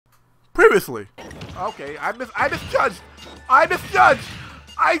Seriously. Okay, I misjudged. I misjudged.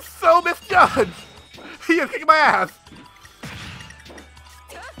 I so misjudged. He is kicking my ass.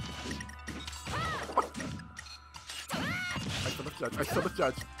 I so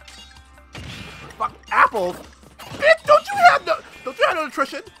misjudged. Fuck apples. Bitch, don't you have no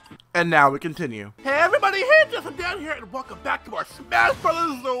nutrition? And now we continue. Hey everybody, hey Justin down here, and welcome back to our Smash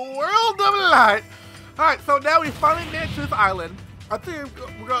Brothers: The World of Light. All right, so now we finally made it to this island. I think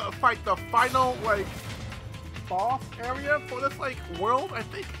we're gonna fight the final boss area for this world. I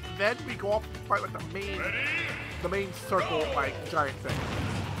think then we go off and fight the main circle giant thing.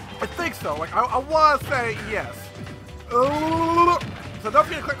 I think so. I want to say yes. So don't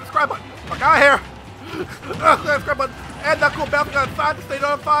forget to click the subscribe button. Fuck out of here. Click the subscribe button and that cool bell on the side to stay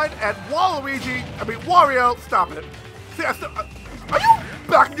notified. And Wario, stop it. See, are you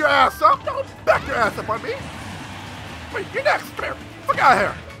backing your ass up? Don't back your ass up on me. Wait, you're next. Come here. Fuck out of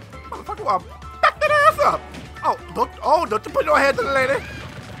here. Motherfucker, well, back that ass up. Don't you put your hands on the lady.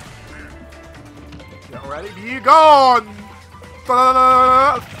 Get ready, be gone.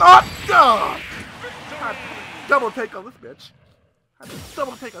 Stop. Double take on this bitch.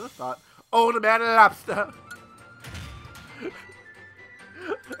 Double take on this thought. Old man lobster.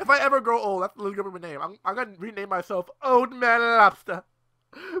 If I ever grow old, that's literally gonna be my name. I'm gonna rename myself Old Man Lobster.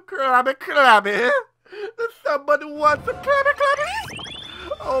 Krabby. Does somebody want some Krabby?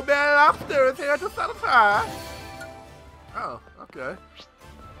 Old Man Lobster is here to satisfy. Oh, okay.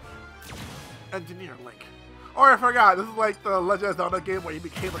 Engineer Link. Oh, I forgot. This is like the Legend of Zelda game where he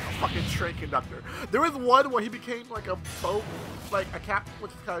became like a fucking train conductor. There was one where he became like a boat, like a captain,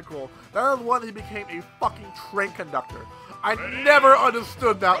 which is kind of cool. There was one he became a fucking train conductor. I never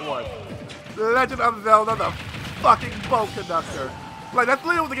understood that one. The Legend of Zelda, the fucking boat conductor. Like, that's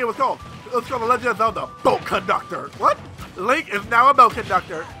literally what the game was called. It was called The Legend of Zelda, Boat Conductor. What? Link is now a boat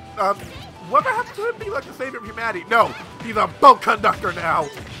conductor. What happened to him being like the savior of humanity? No, he's a boat conductor now.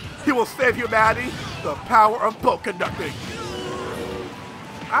 He will save humanity, the power of boat conducting.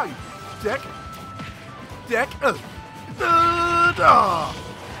 Ow, you dick. Dick.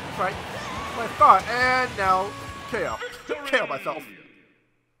 Right. My thought, and now KO. KO myself.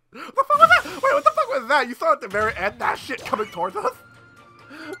 What the fuck was that? Wait, what the fuck was that? You saw at the very end that shit coming towards us?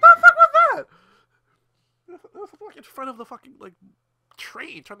 What the fuck was that? It was like in front of the fucking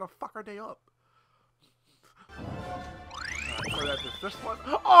train trying to fuck our day up. So that's this one.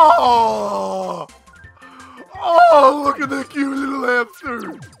 Oh! Oh, look at the cute little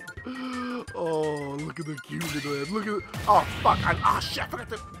hamster. Oh, look at the cute little hamster. Look at it. Oh, fuck. Shit. I forgot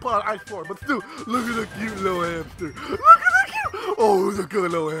to put on ice floor. But still, look at the cute little hamster. Look at the cute. Oh, who's a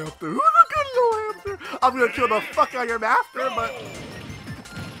good little hamster? Who's a good little hamster? I'm going to kill the fuck out of your master, but...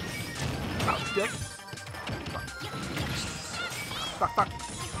 Oh, dick. Fuck.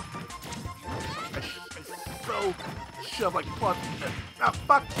 So shove like plug. Oh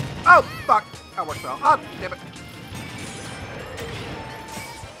fuck! Oh fuck! That worked out. Oh damn it!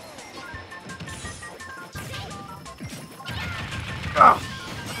 Oh,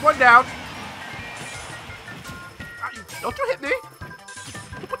 one down. Don't you hit me!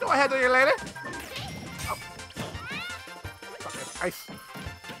 You put no head on your lady. Oh. Fucking ice.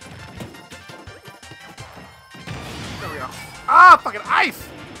 There we go. Ah, fucking ice!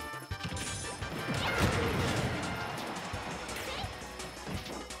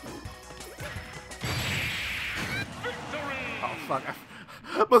 Fuck.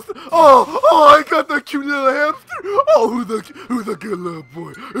 I got the cute little hamster. Oh, who's a good little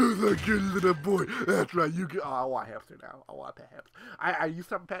boy? Who's a good little boy? That's right. You get. Oh, I want a hamster now. I want a pet hamster. I used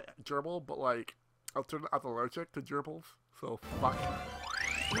to have a pet gerbil, but I was allergic to gerbils, so fuck.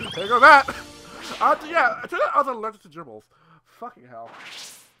 There goes that. Yeah, I turned out I was allergic to gerbils. Fucking hell.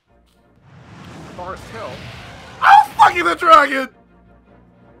 Forest Hill. Oh, fucking the dragon!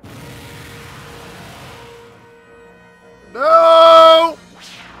 No!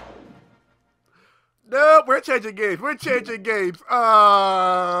 No, we're changing games. Man.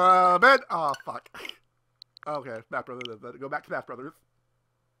 Oh, fuck. Okay, Smash Brothers. Go back to Smash Brothers.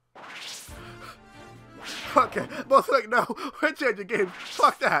 Okay, most no, we're changing games.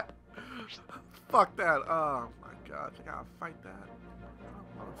 Fuck that. Fuck that. Oh my god, I gotta fight that.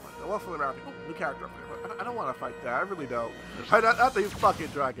 I want to fight that. Oh, new character up there. I don't want to fight that. I really don't. That thing's fucking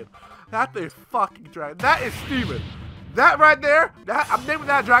dragon. That thing's fucking dragon. That is Steven. That right there, I'm naming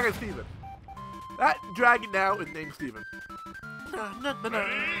that dragon Steven. That dragon now is named Steven. Time to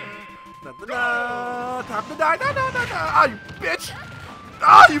die. No. Oh, you bitch.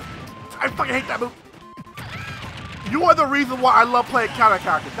 Oh, you. I fucking hate that move. You are the reason why I love playing counter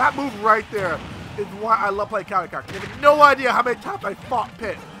characters. That move right there is why I love playing counter characters. You have no idea how many times I fought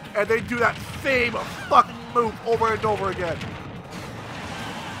Pit and they do that same fucking move over and over again.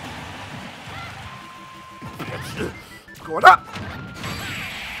 Going up.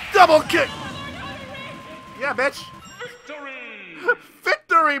 Double kick. Yeah, bitch. Victory.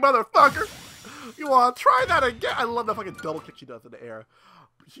 Victory, motherfucker. You want to try that again? I love that fucking double kick she does in the air.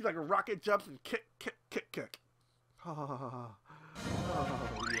 She like a rocket jumps and kick, kick, kick, kick. Oh,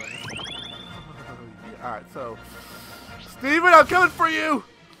 yeah. Yeah. Alright, so Steven, I'm coming for you!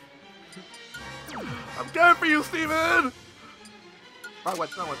 I'm coming for you, Steven! Wrong one,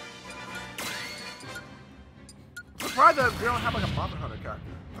 wrong one. I'm surprised that they don't have like a Monster Hunter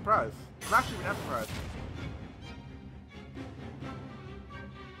character. Surprised. I'm actually even surprised.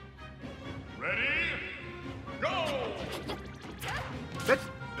 Ready? Go! Bitch!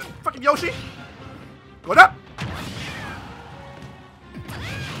 Fucking Yoshi! Going up!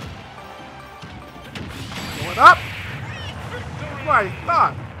 Going up! My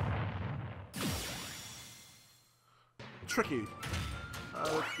God! Tricky.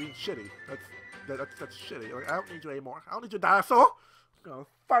 That's being shitty. That's shitty. Like, I don't need you anymore. I don't need you, dinosaur. I'm gonna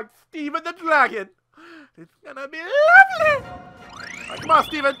fight Steven the Dragon. It's gonna be lovely. Right, come on,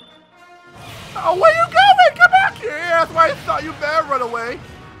 Steven. Oh, where you going? Come back here. Yeah, that's why I thought you better run away.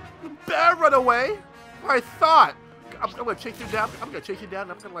 You better run away. I thought. I'm gonna chase you down. I'm gonna chase you down.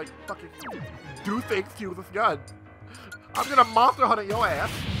 And I'm gonna like fucking do things to you with this gun. I'm gonna monster hunt your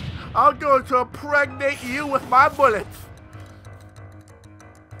ass. I'm going to impregnate you with my bullets.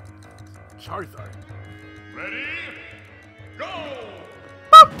 Charizard. Ready? Go!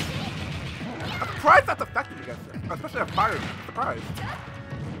 Boop! I'm surprised that's effective against it. Especially a fire. I'm surprised.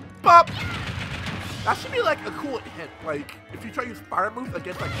 Bop! That should be like a cool hint. Like, if you try to use fire moves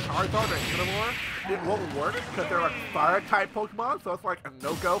against like Charizard or Incineroar, it won't work because they're like fire type Pokemon, so it's like a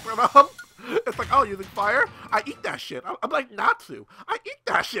no-go for them. It's like, oh, using fire? I eat that shit. I'm like, not to. I eat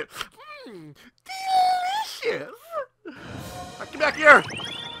that shit. Mmm, delicious. Right, get back here.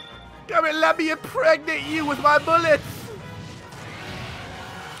 Come and let me impregnate you with my bullets.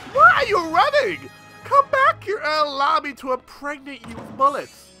 Why are you running? Come back here and allow me to impregnate you with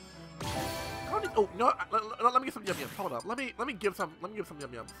bullets. Oh no! Let me get some yum yums. Hold up. Let me give some yum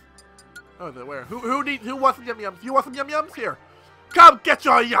yums. Oh, is it where? Who wants some yum yums? You want some yum yums? Here. Come get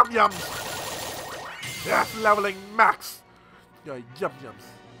your yum yums. That's leveling max. Your yum yums.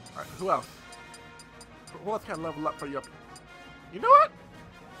 All right. Who else? Who else can level up for yum? You know what?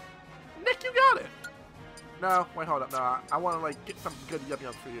 Nick, you got it. No, wait, hold up. No, I want to like get some good yum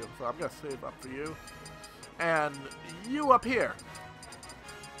yums for you. So I'm gonna save up for you. And you up here.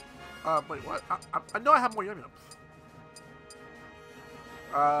 Wait, what? I know I have more yum-yums.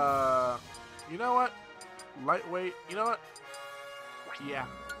 You know what? Lightweight. You know what? Yeah.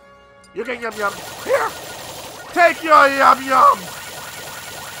 You get yum-yums. Here! Take your yum-yums!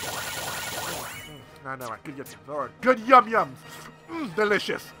 No, good yum-yums. Alright, good yum-yums.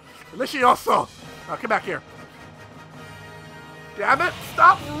 Delicious. Delicioso. Now, come back here. Damn it!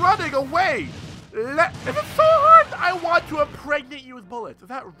 Stop running away! If it's so hard, I want to impregnate you with bullets. Is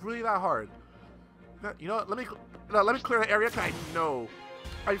that really that hard? You know what? Let me clear the area because I know.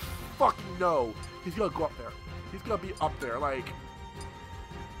 I fucking know. He's gonna go up there. He's gonna be up there, like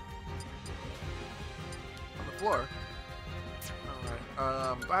on the floor.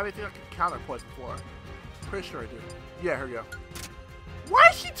 Alright. I have anything I can counter poison floor. Pretty sure I do. Yeah, here we go. Why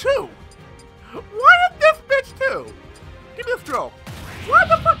is she 2? Why is this bitch 2? Give me this drill. Why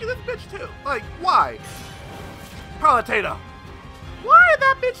the fuck is this bitch 2? Like, why? Palutena. Why is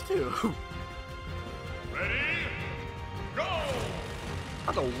that bitch 2? Ready? Go!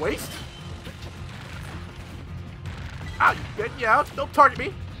 That's a waste. Ah, you bitch. Yeah, don't target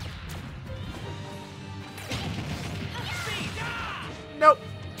me. Nope.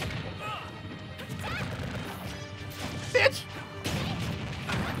 Bitch.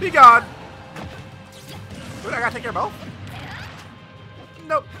 Be gone. Wait, I gotta take care of both?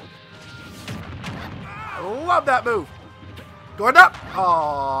 Nope. I love that move. Going up.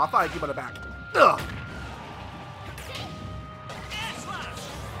 Oh, I thought I'd give it a back. Ugh.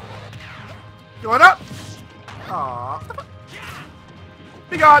 Going up. Aw.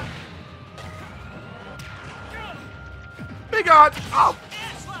 Be gone. Be gone. Oh.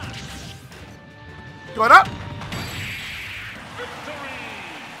 Going up.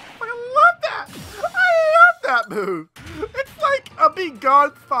 I love that. I love that move. It's like a be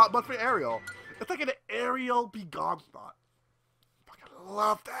gone spot, but for aerial. It's like an aerial be gone spot. Fucking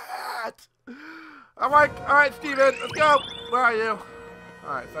love that. Alright, Steven, let's go. Where are you?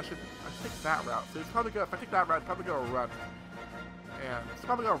 Alright, so I should take that route. So it's probably good. If I take that route, it's probably gonna run. And it's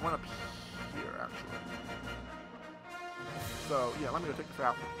probably gonna run up here, actually. So, yeah, let me go take this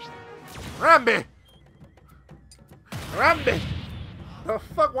out. Rambi! Rambi! The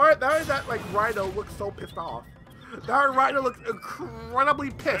fuck? Why does that, like, Rhino look so pissed off? That Rhino looks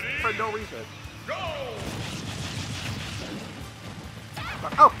incredibly pissed for no reason. Go!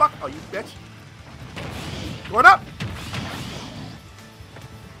 Oh, fuck! Oh, you bitch. Going up!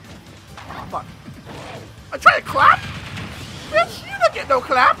 Oh, fuck. I try to clap? Bitch, you don't get no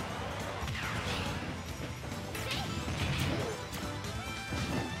clap!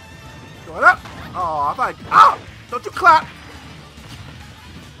 Going up! Oh, I'm like, oh! Don't you clap!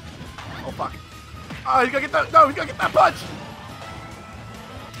 Oh, fuck. Oh, he's gonna get that, no, he's gonna get that punch!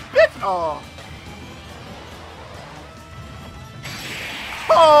 Bitch! Oh.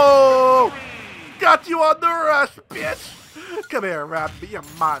 Oh! Got you on the rush, bitch! Come here, Rabbit, you're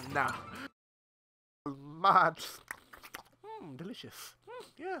mine now. Mine. Delicious.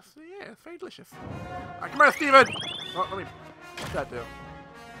 Yes, yeah, very delicious. Alright, come here, Steven! Oh, let me... What's that do?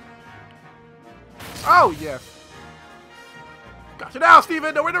 Oh, yes. Got you now,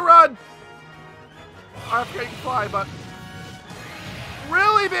 Steven! Nowhere to run! I forget you can fly, but...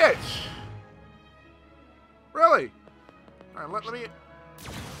 Really, bitch? Really? Alright, let me...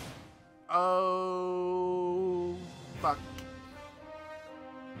 Oh... Fuck.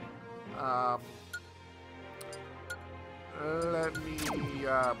 Let me,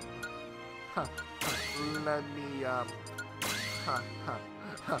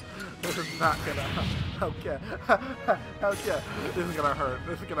 this is not gonna, okay, okay, this is gonna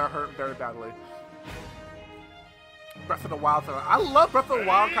hurt very badly. Breath of the Wild, I love Breath of the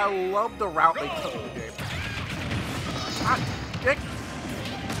Wild, I love the route they took in the game. Ah, dick.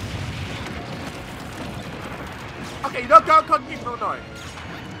 Okay, you don't go, keep no annoying.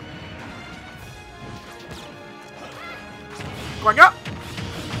 Going up!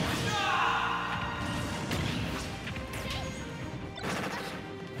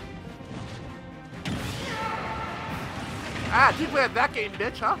 Ah, you played that game,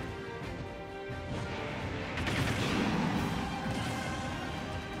 bitch, huh?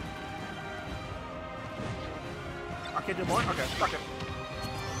 I can't do more? Okay, fuck it.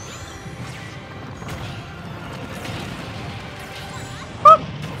 Boom!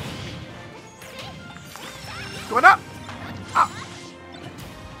 Going up! Up!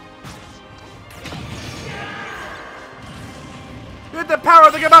 Hit the power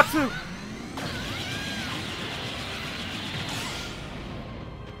of the Gamatsu!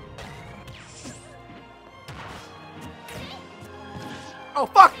 Oh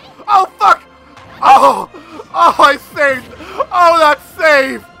fuck! Oh fuck! Oh! Oh, I saved! Oh, that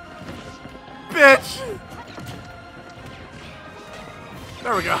save! Bitch!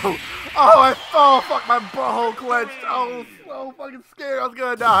 There we go. Oh, fuck, my butthole clenched. I was so fucking scared I was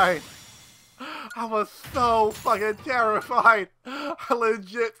gonna die. I was so fucking terrified. I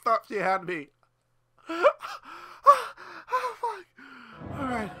legit thought she had me. Oh, fuck.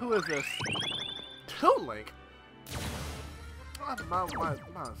 Alright, who is this? Toon Link? Might as well.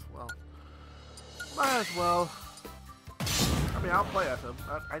 Might as well. I mean, I'll play as him.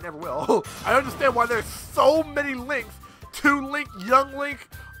 I never will. I understand why there's so many Links. Toon Link, Young Link,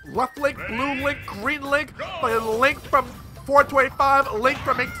 Left Link, Blue Link, Green Link, like Link from 425, Link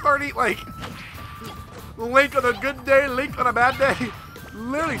from 830, like Link on a good day, Link on a bad day.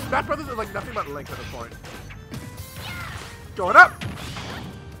 Literally, Smash Brothers is like nothing but Link at this point. Going up.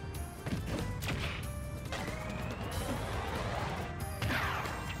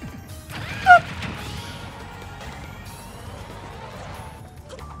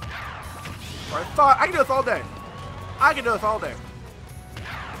 I thought I can do this all day. I can do this all day.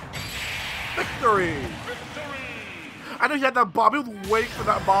 Victory! Victory! I know you had that bomb. You was waiting for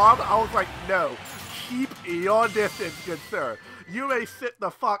that bomb. I was like, no. Keep your distance, good sir. You may sit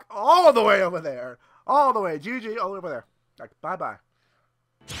the fuck all the way over there. All the way. GG, all the way over there. Like, bye-bye.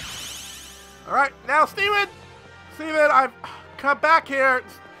 Alright, now, Steven! Steven, I've come back here.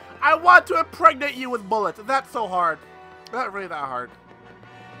 I want to impregnate you with bullets. Is that so hard? Is that really that hard?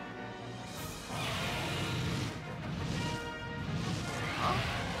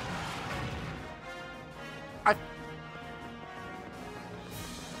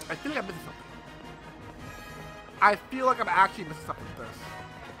 I feel like I'm missing something. I feel like I'm actually missing something with this.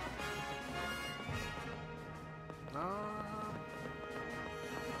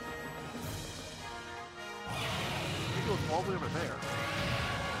 It goes all the way over there.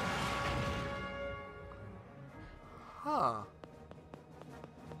 Huh.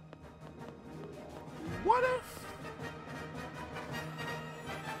 What if...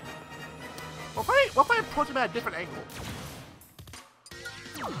 What if I approach him at a different angle?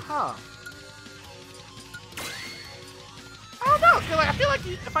 Huh. know. 'Cause, like, I feel like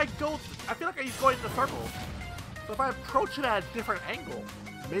if I go, I feel like he's going in a circle. So if I approach it at a different angle,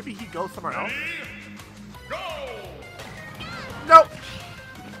 maybe he goes somewhere else. Ready, go! Nope.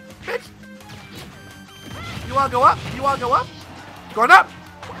 Bitch. You wanna go up? You wanna go up? Going up.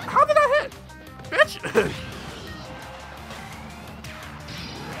 How did I hit? Bitch.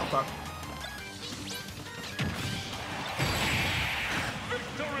 Oh, fuck.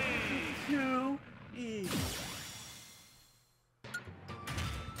 Victory! Too easy.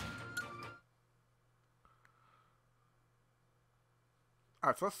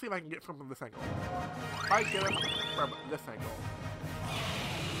 Alright, so let's see if I can get from this angle. If I get him from this angle.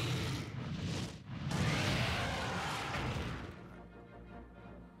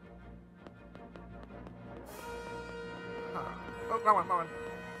 Huh. Oh, wrong one.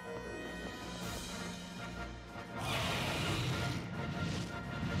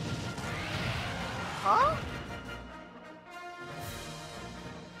 Huh?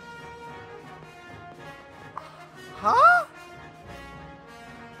 Huh?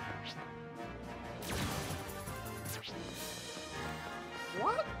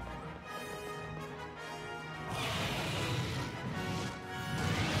 What?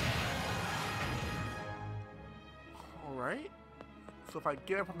 Alright. So if I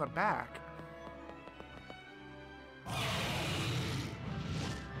get it from the back.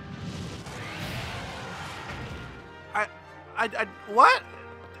 What?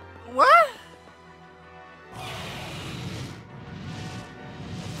 What?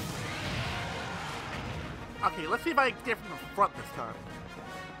 Okay, let's see if I can get from the front this time.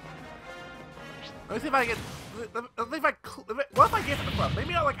 Let's see if I can. Let's see if I. What if I get from the front?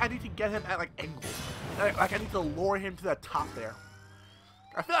 Maybe I need to get him at like angles. Like I need to lure him to the top there.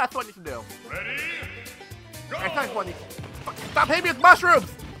 I feel like that's what I need to do. Ready, go! I feel like what I need. Stop hitting me with mushrooms!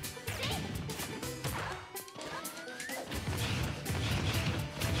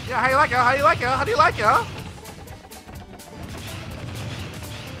 Yeah, how you like it? How you like it? How do you like it, huh?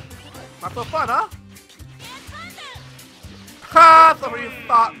 Not so fun, huh? Ha! That's what you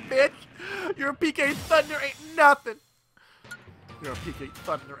thought, bitch! Your PK Thunder ain't nothing! Your PK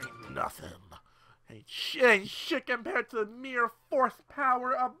Thunder ain't nothing. Ain't shit compared to the mere force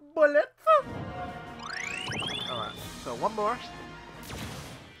power of bullets! Alright, so one more.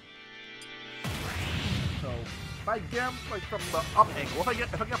 So, if I get him like from the up angle, if I get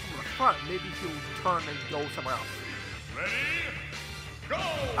him from the front, maybe he'll turn and go somewhere else. Ready, go!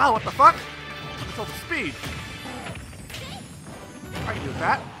 Oh, what the fuck? Control the speed. I can do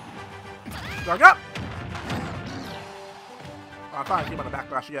that. Going up! Oh, I thought I came on the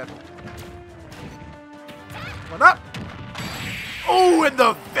backlash again. One up! Oh, in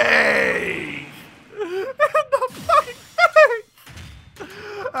the face! In the fucking face!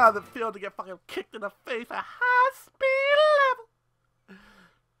 The field to get fucking kicked in the face at high speed level.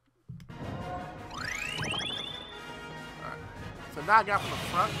 Alright. So now I got from the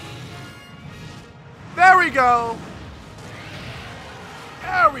front. There we go!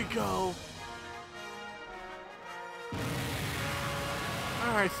 There we go!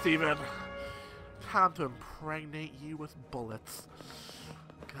 Alright, Steven. Time to impregnate you with bullets.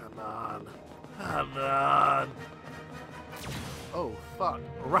 Come on. Come on. Oh, fuck.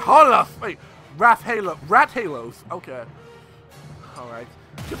 Hold up! Wait. Rat Halos. Okay. Alright.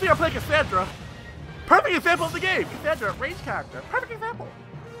 Good thing I play Cassandra. Perfect example of the game. Cassandra, range character. Perfect example.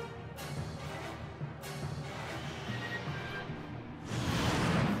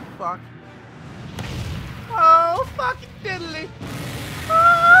 Fuck. Oh, fucking diddly.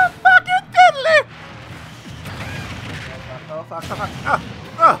 Oh, fucking diddly. Oh, fuck, fuck, fuck.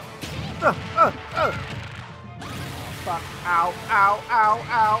 Fuck. Ow, ow, ow,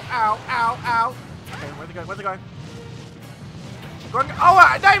 ow, ow, ow, ow. Okay, where's it going? Where's it going? Going,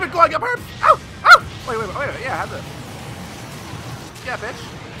 oh, not even going up her. Ow, ow. Wait, yeah, I have this. Yeah, bitch.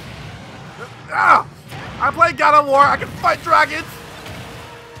 Ah, I'm playing God of War. I can fight dragons.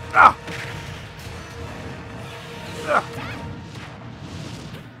 Ah. Ah.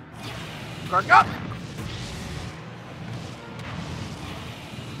 Going up.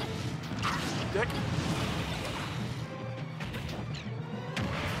 Dick.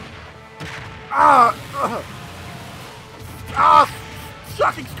 Ah! Ah!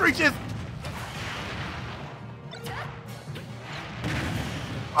 Shocking screeches!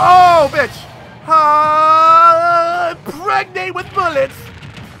 Oh, bitch! Impregnate with bullets!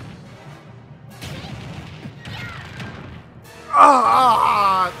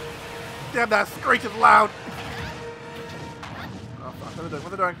 Ah! Damn, that screech is loud! Oh, fuck. What are they doing?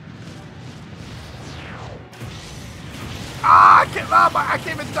 What are they doing? Ah! I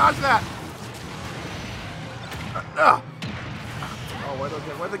can't even dodge that! Oh,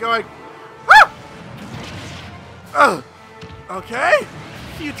 where's it going? Ah! Okay.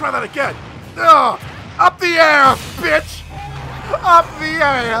 You try that again. Ugh. Up the air, bitch! Up the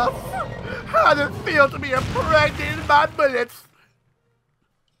air! How does it feel to be impregnated by bullets?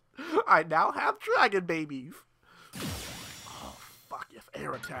 I now have dragon babies. Oh, fuck yes,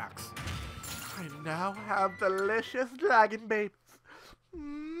 air attacks. I now have delicious dragon babies.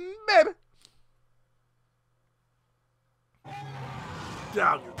 Baby.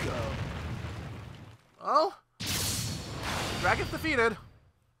 Down you go. Oh. Dragon's defeated.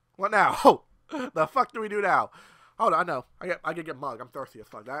 What now? Oh, the fuck do we do now? Hold on, I know. I can get mugged. I'm thirsty as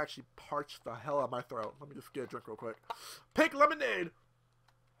fuck. That actually parched the hell out of my throat. Let me just get a drink real quick. Pink lemonade.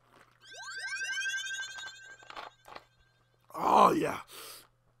 Oh, yeah.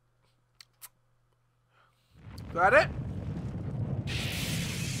 Is that it?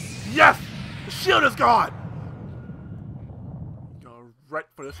 Yes! The shield is gone! Go right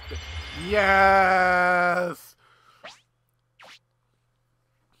for this thing. Yes!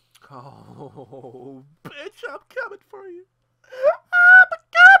 Oh, bitch, I'm coming for you.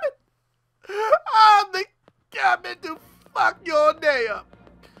 I'm coming to fuck your day up.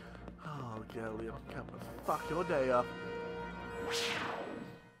 Oh, Jelly, I'm coming to fuck your day up.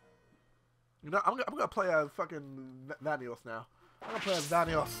 You know, I'm gonna play as fucking Vanios now. I'm gonna play as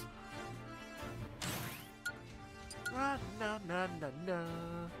Vanios. Na na na na na.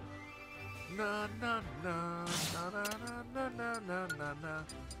 Na na na na na na na na na na.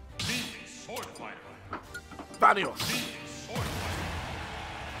 Sword fighter. Vanios. Sword fighter.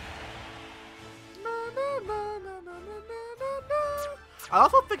 Na na na na na na na. I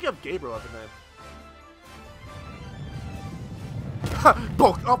also think of Gabriel as a name.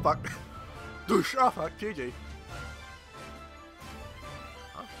 Bulk. Oh fuck. Douche. Oh fuck. GG.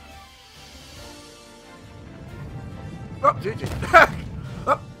 Huh? Oh, GG.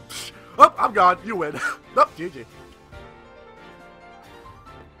 Oh, I'm gone. You win. Oh, GG.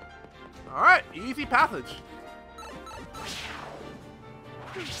 Alright, easy passage.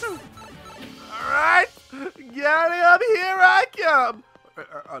 Alright, Gallium, here I come.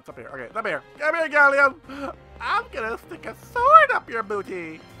 Oh, it's up here. Okay, it's up here. Come here, Gallium. I'm gonna stick a sword up your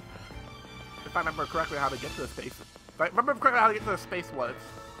booty. If I remember correctly how to get to the space. If I remember correctly how to get to the space was.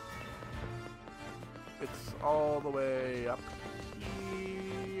 It's all the way up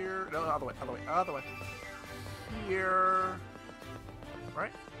here. No, other way, other way, other way. Here.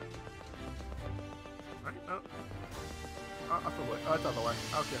 Right? Right? No. Oh, that's the way. Oh, it's the other way.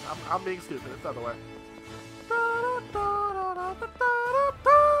 Okay, I'm being stupid. It's the other way.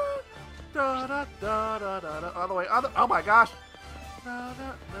 Other way. Other. Oh my gosh.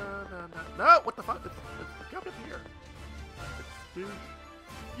 No. What the fuck? It's up here. It's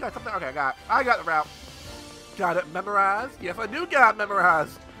yeah, something. Okay, I got the route. Got it memorized. Yes, I do got it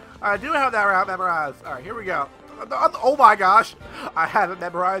memorized. I do have that route memorized. All right, here we go. Oh my gosh. I have it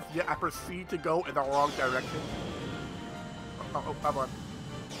memorized, yet I proceed to go in the wrong direction. Oh, come on.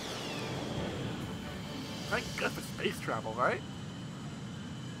 Thank God for space travel, right?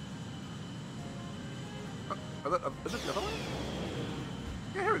 Is this the other one?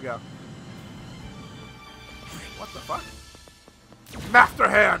 Yeah, here we go. What the fuck? Master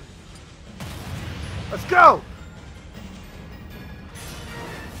Hand! Let's go!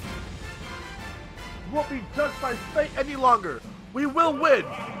 We won't be judged by fate any longer. We will win.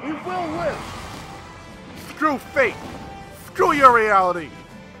 We will win. Screw fate. Screw your reality.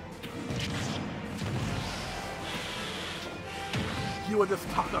 You will just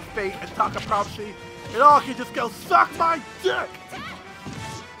talk of fate and talk of prophecy. It all can just go suck my dick.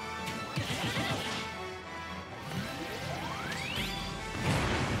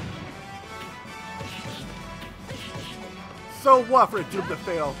 So what for doomed to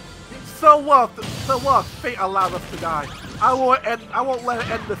fail? So what? So what? Fate allowed us to die. I won't let it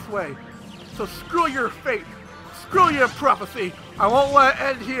end this way. So screw your fate. Screw your prophecy. I won't let it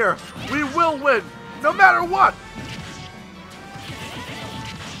end here. We will win, no matter what.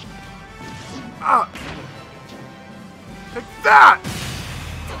 Ah! Take that!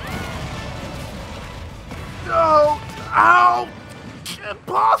 No! Ow!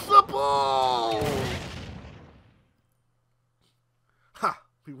 Impossible! Ha!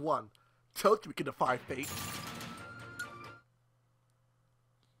 We won. Told you we can defy fate.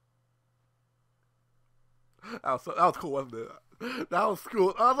 That was cool, wasn't it? That was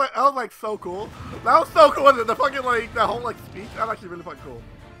cool. I was like so cool. That was so cool, wasn't it? The fucking like the whole like speech. That was actually really fucking cool.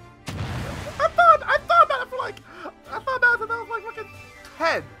 I thought about it for like I thought about it since I was like fucking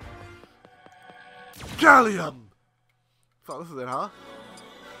 10. Gallium. So this is it, huh?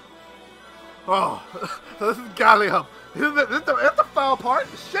 Oh, so this is Gallium. This is the final part?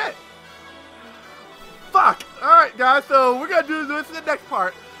 Shit. Fuck. Alright, guys, so we're gonna do this in the next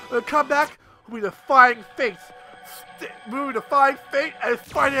part. We'll come back, we'll be defying fate. We'll be defying fate and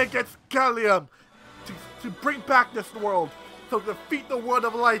fighting against Gallium to bring back this world. So defeat the world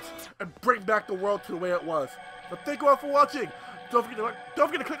of light and bring back the world to the way it was. So thank you all for watching. Don't forget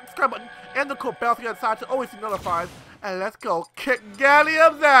to click the subscribe button and the cool bell to get inside to always be notified. And let's go kick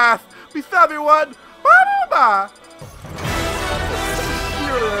Gallium's ass. Peace out, everyone. Bye bye bye.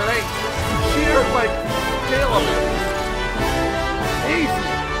 Cheer late. Cheer like